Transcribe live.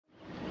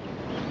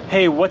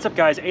Hey, what's up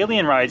guys?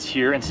 Alien Rides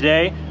here, and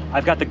today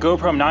I've got the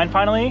GoPro 9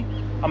 finally.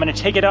 I'm gonna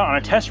take it out on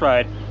a test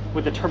ride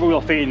with the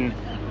TurboWheel Phaeton.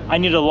 I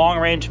needed a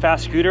long-range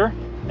fast scooter,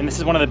 and this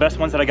is one of the best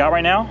ones that I got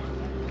right now.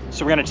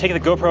 So we're gonna take the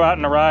GoPro out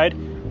on a ride,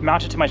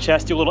 mount it to my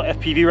chest, do a little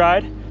FPV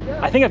ride.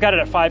 I think I've got it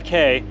at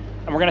 5K,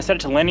 and we're gonna set it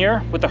to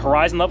linear with the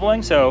horizon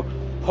leveling, so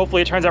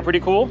hopefully it turns out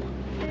pretty cool.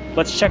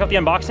 Let's check out the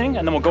unboxing,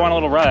 and then we'll go on a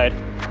little ride.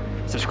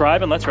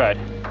 Subscribe and let's ride.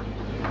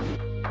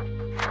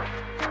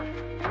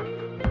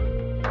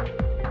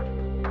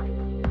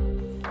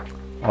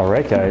 All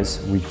right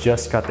guys, we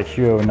just got the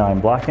Hero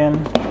 9 Black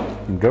in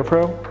from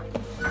GoPro.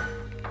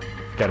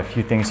 Got a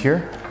few things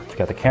here. We've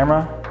got the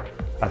camera,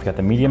 I've got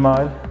the media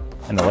mod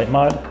and the light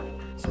mod.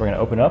 So we're gonna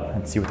open up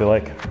and see what they're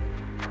like.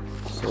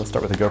 So let's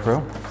start with the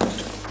GoPro.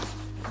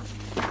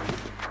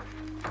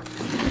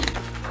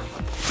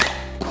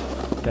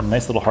 Got a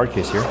nice little hard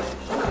case here.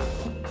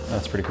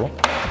 That's pretty cool.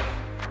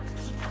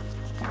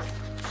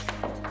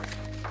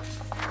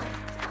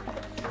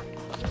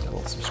 Got a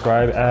little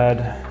subscribe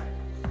ad.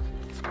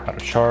 How to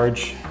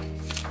charge,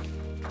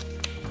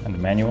 and the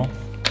manual.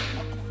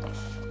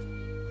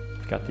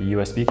 Got the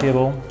USB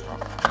cable.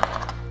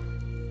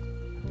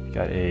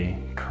 Got a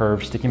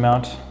curved sticky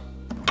mount.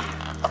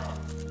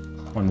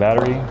 One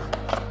battery.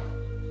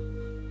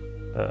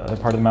 The other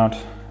part of the mount,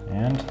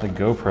 and the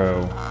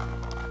GoPro.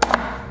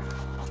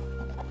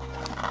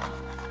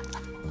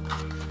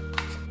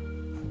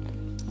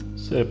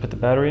 So put the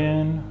battery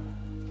in.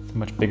 It's a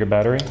much bigger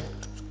battery.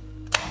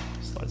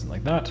 Slides in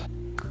like that.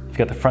 You've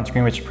got the front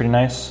screen, which is pretty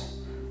nice.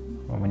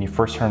 When you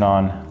first turn it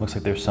on, looks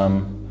like there's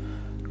some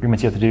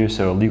agreements you have to do.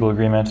 So a legal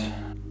agreement,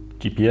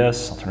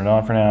 GPS, I'll turn it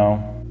on for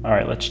now. All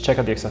right, let's check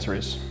out the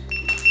accessories.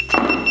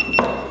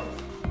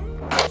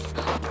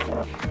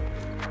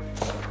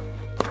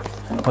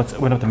 Let's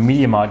open up the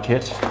media mod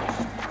kit.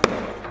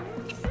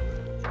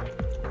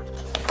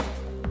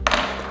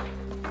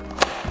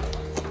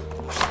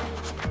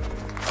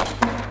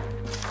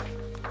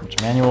 Bunch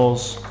of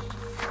manuals.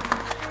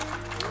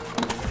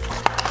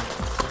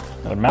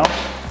 Another mount,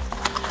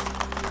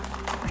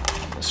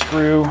 a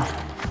screw.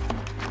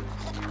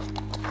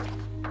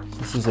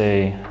 This is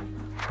a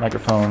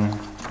microphone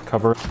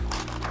cover,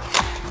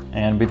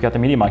 and we've got the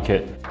media mod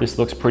kit. This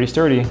looks pretty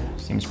sturdy,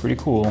 seems pretty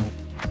cool.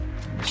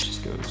 This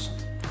just goes.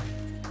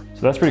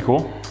 So that's pretty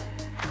cool.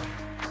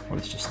 Or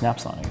this just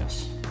snaps on, I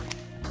guess.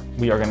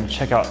 We are going to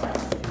check out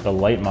the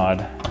light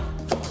mod.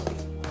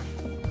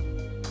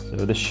 So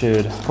this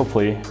should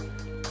hopefully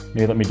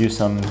maybe let me do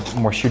some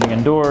more shooting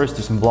indoors,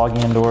 do some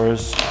vlogging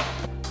indoors.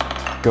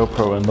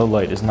 GoPro in low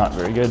light is not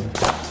very good.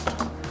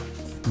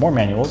 More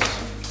manuals.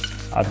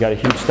 I've got a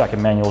huge stack of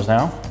manuals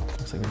now.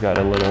 Looks like we've got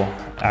a little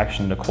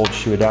action to cold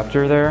shoe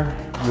adapter there.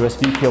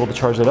 USB cable to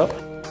charge it up.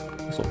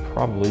 This will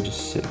probably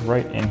just sit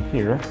right in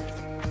here.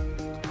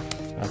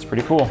 That's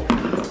pretty cool.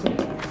 Let's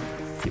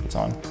see if it's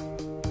on.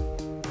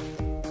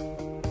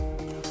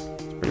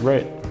 It's pretty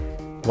bright.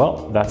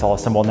 Well, that's all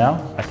assembled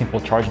now. I think we'll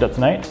charge it up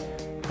tonight,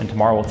 and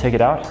tomorrow we'll take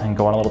it out and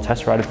go on a little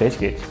test ride of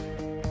Basegate.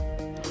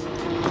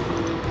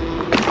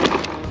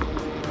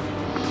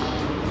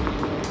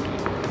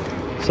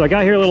 So I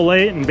got here a little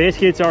late and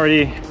Basegate's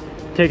already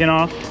taken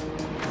off.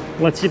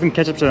 Let's see if we can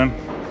catch up to them.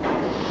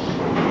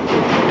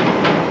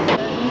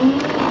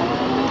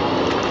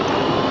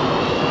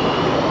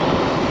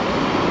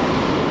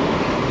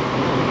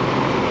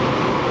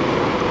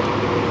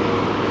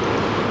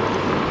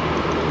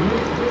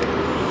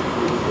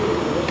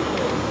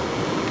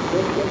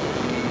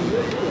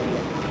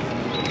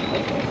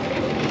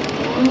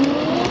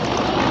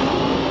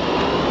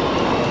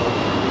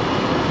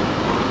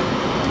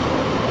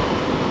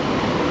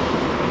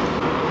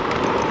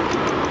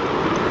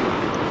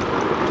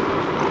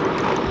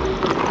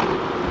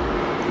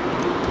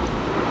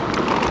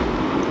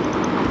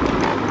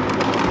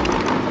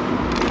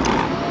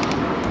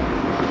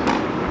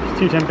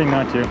 Too tempting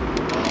not to.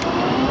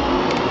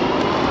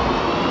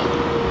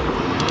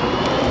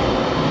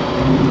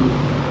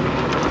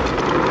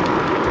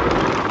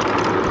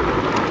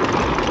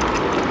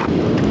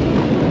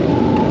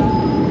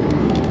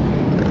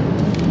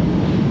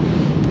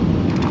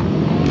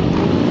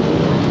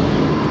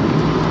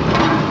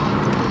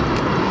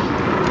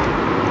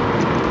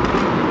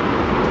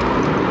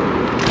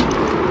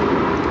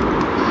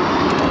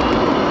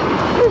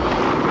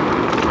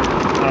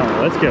 All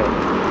right, let's go.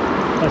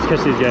 Let's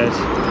catch these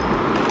guys.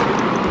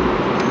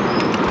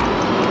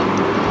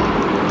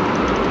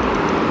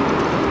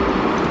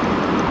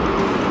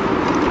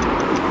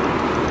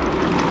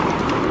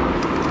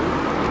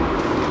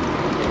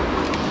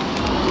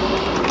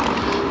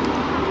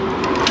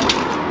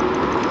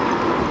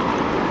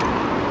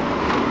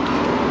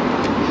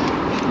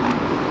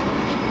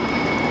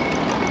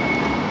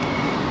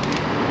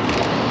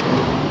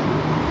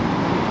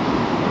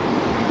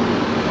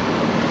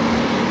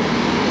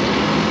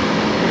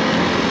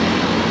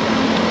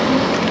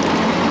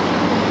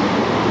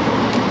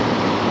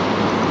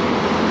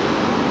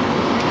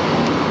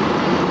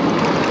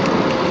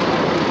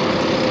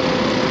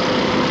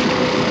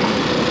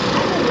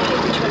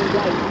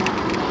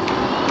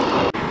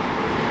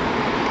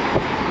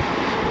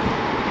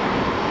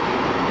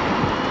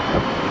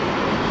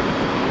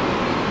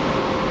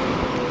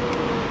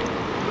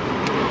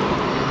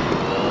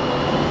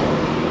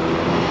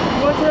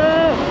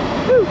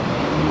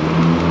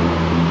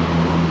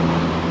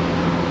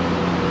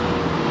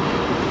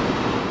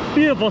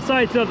 Beautiful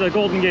sights of the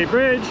Golden Gate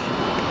Bridge.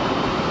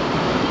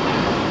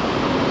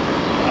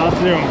 I'll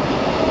zoom.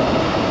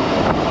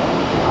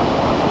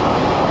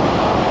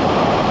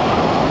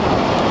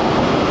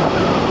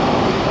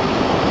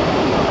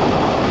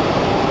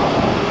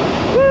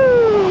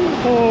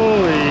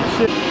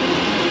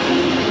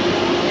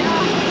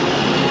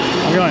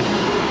 I'm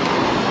going.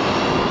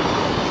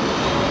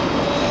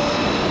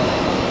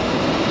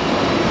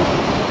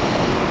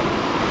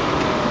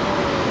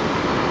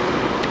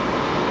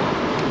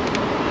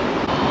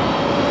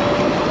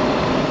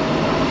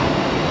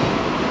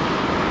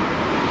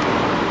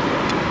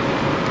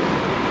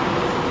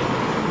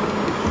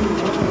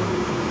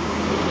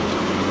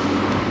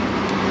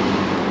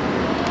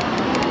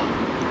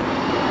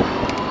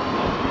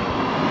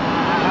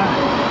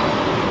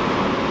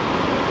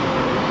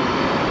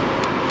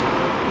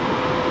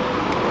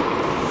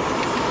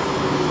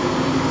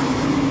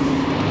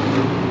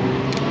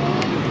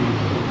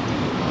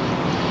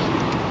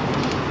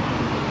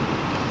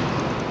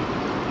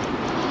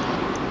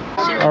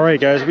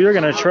 Alright guys, we are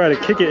going to try to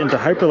kick it into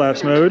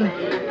hyperlapse mode.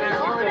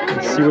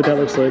 Let's see what that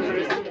looks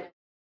like.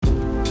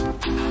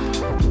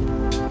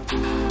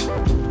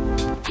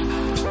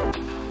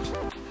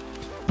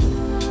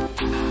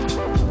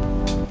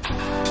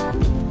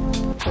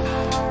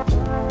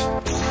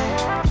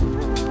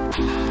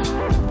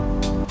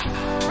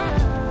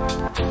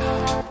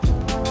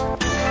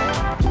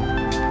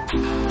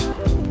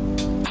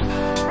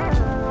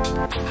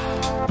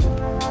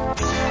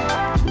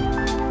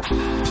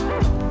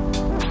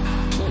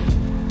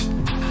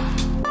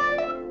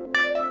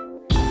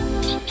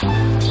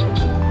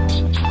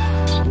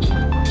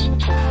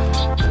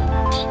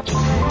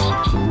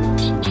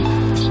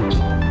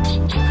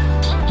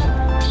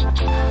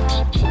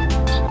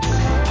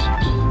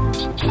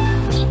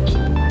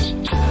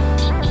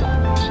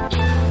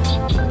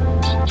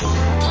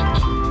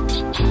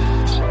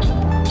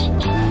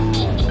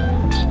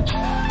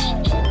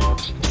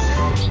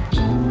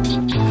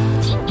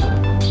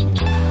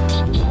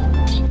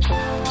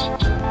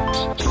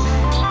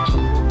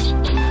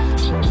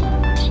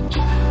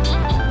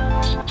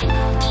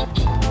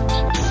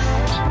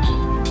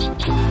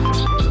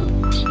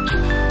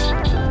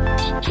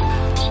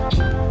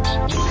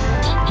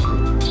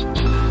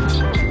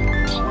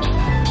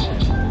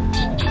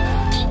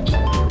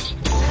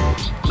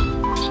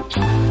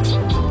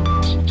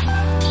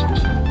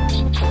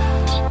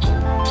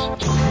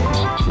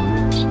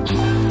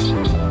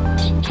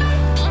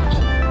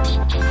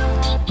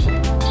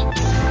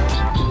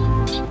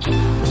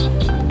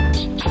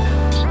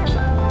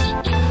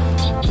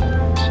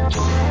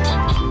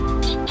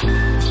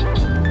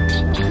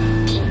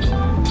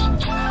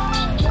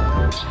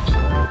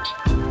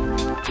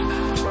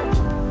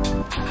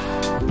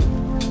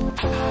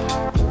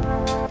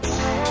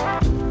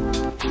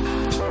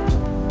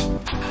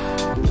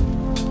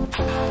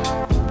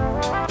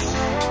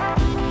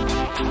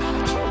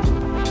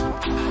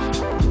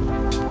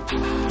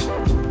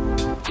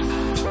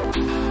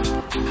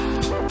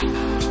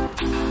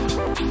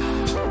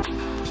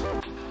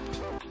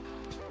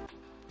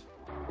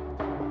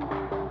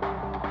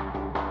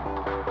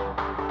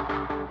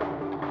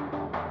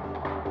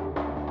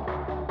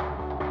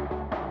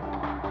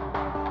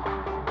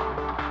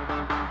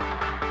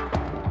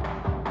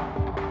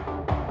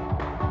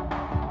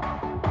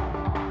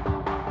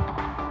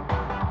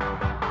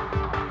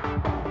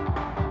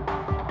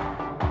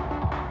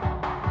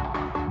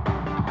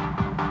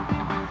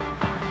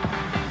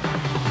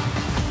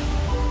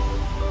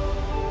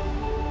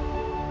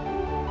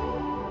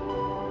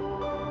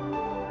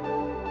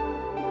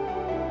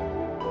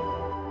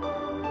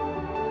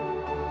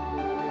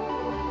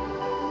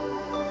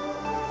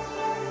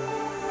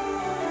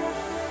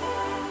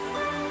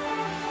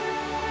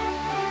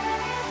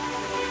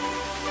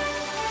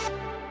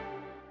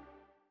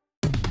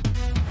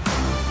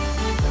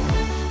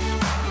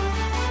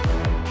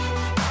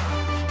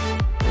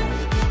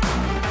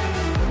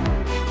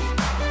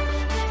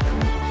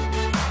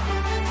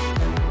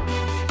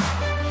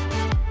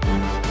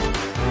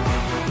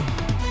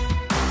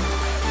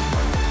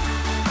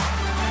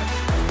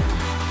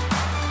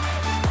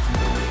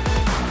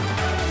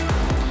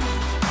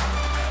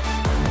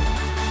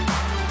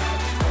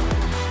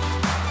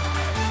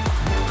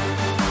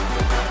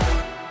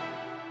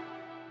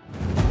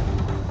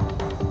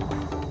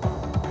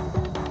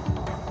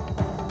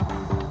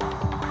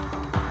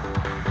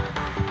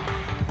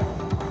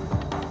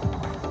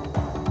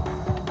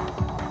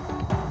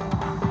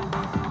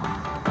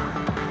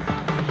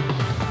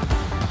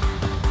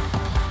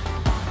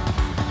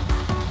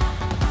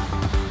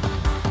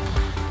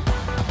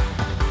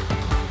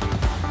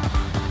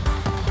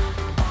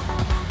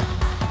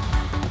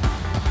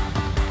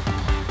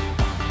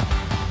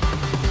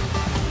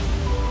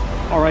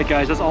 Alright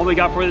guys, that's all we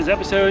got for this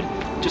episode.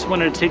 Just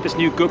wanted to take this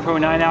new GoPro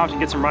 9 out and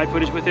get some ride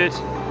footage with it.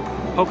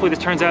 Hopefully this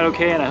turns out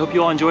okay, and I hope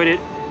you all enjoyed it.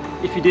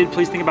 If you did,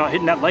 please think about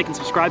hitting that like and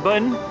subscribe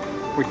button.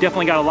 We're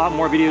definitely got a lot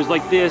more videos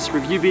like this,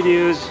 review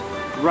videos,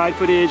 ride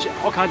footage,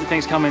 all kinds of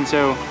things coming,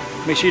 so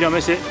make sure you don't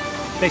miss it.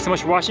 Thanks so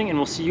much for watching, and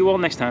we'll see you all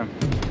next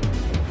time.